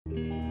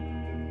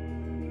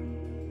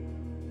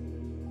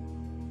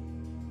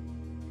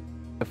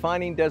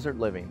Defining desert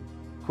living.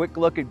 Quick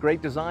look at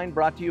great design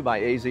brought to you by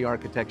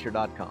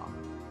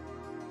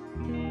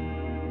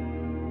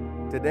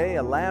azarchitecture.com. Today,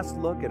 a last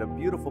look at a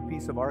beautiful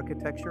piece of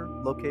architecture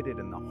located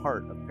in the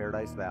heart of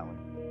Paradise Valley.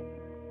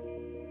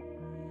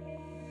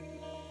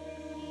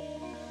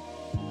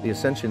 The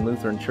Ascension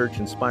Lutheran Church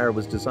in Spire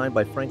was designed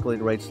by Frank Lloyd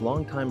Wright's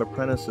longtime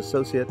apprentice,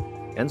 associate,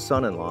 and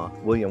son-in-law,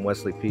 William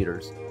Wesley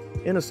Peters,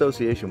 in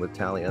association with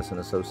Taliesin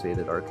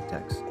Associated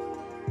Architects.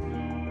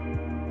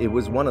 It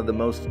was one of the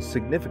most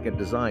significant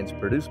designs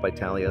produced by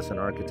Taliesin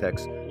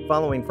Architects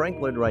following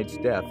Frank Lloyd Wright's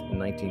death in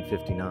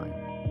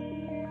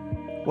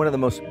 1959. One of the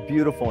most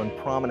beautiful and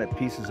prominent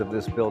pieces of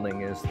this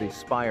building is the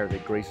spire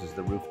that graces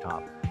the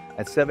rooftop.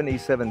 At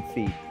 77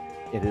 feet,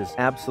 it is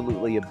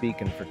absolutely a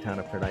beacon for town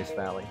of Paradise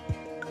Valley.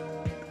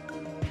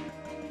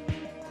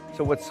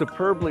 So what's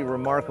superbly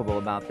remarkable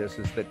about this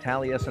is that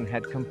Taliesin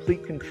had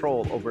complete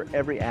control over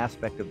every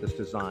aspect of this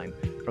design,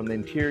 from the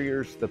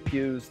interiors, the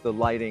pews, the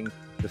lighting,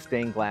 the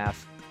stained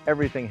glass.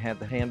 Everything had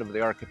the hand of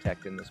the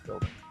architect in this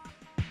building.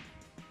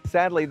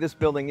 Sadly, this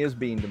building is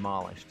being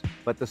demolished,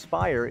 but the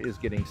spire is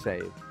getting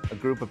saved. A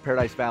group of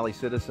Paradise Valley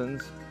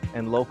citizens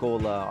and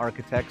local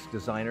architects,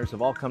 designers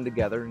have all come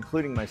together,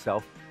 including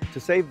myself, to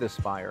save this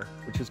spire,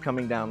 which is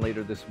coming down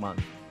later this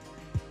month.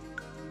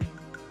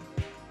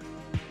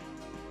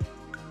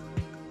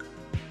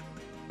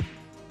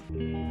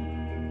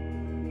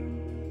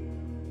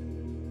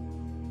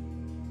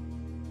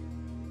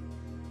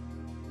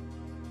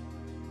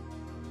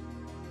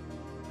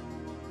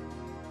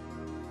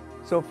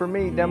 So for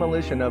me,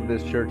 demolition of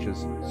this church is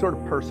sort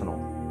of personal.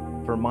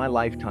 For my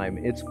lifetime,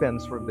 it's been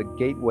sort of the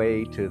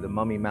gateway to the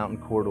Mummy Mountain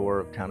corridor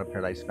of town of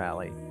Paradise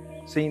Valley.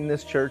 Seeing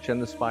this church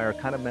and the spire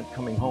kind of meant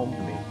coming home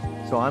to me,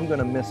 so I'm going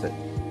to miss it.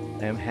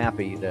 I am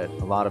happy that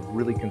a lot of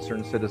really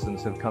concerned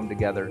citizens have come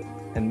together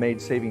and made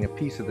saving a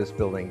piece of this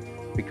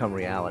building become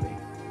reality.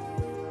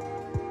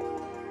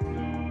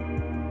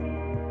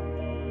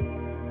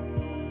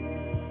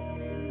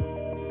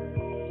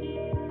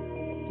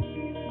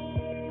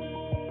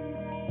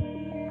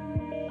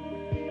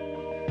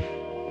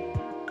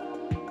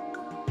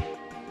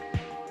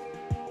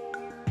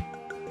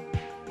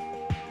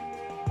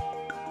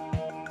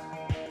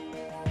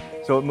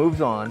 So it moves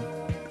on.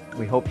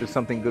 We hope that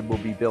something good will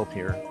be built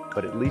here,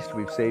 but at least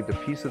we've saved a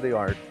piece of the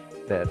art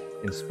that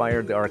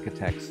inspired the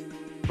architects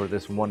for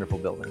this wonderful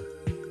building.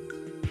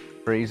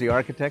 For Easy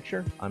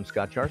Architecture, I'm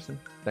Scott Charson.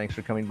 Thanks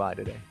for coming by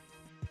today.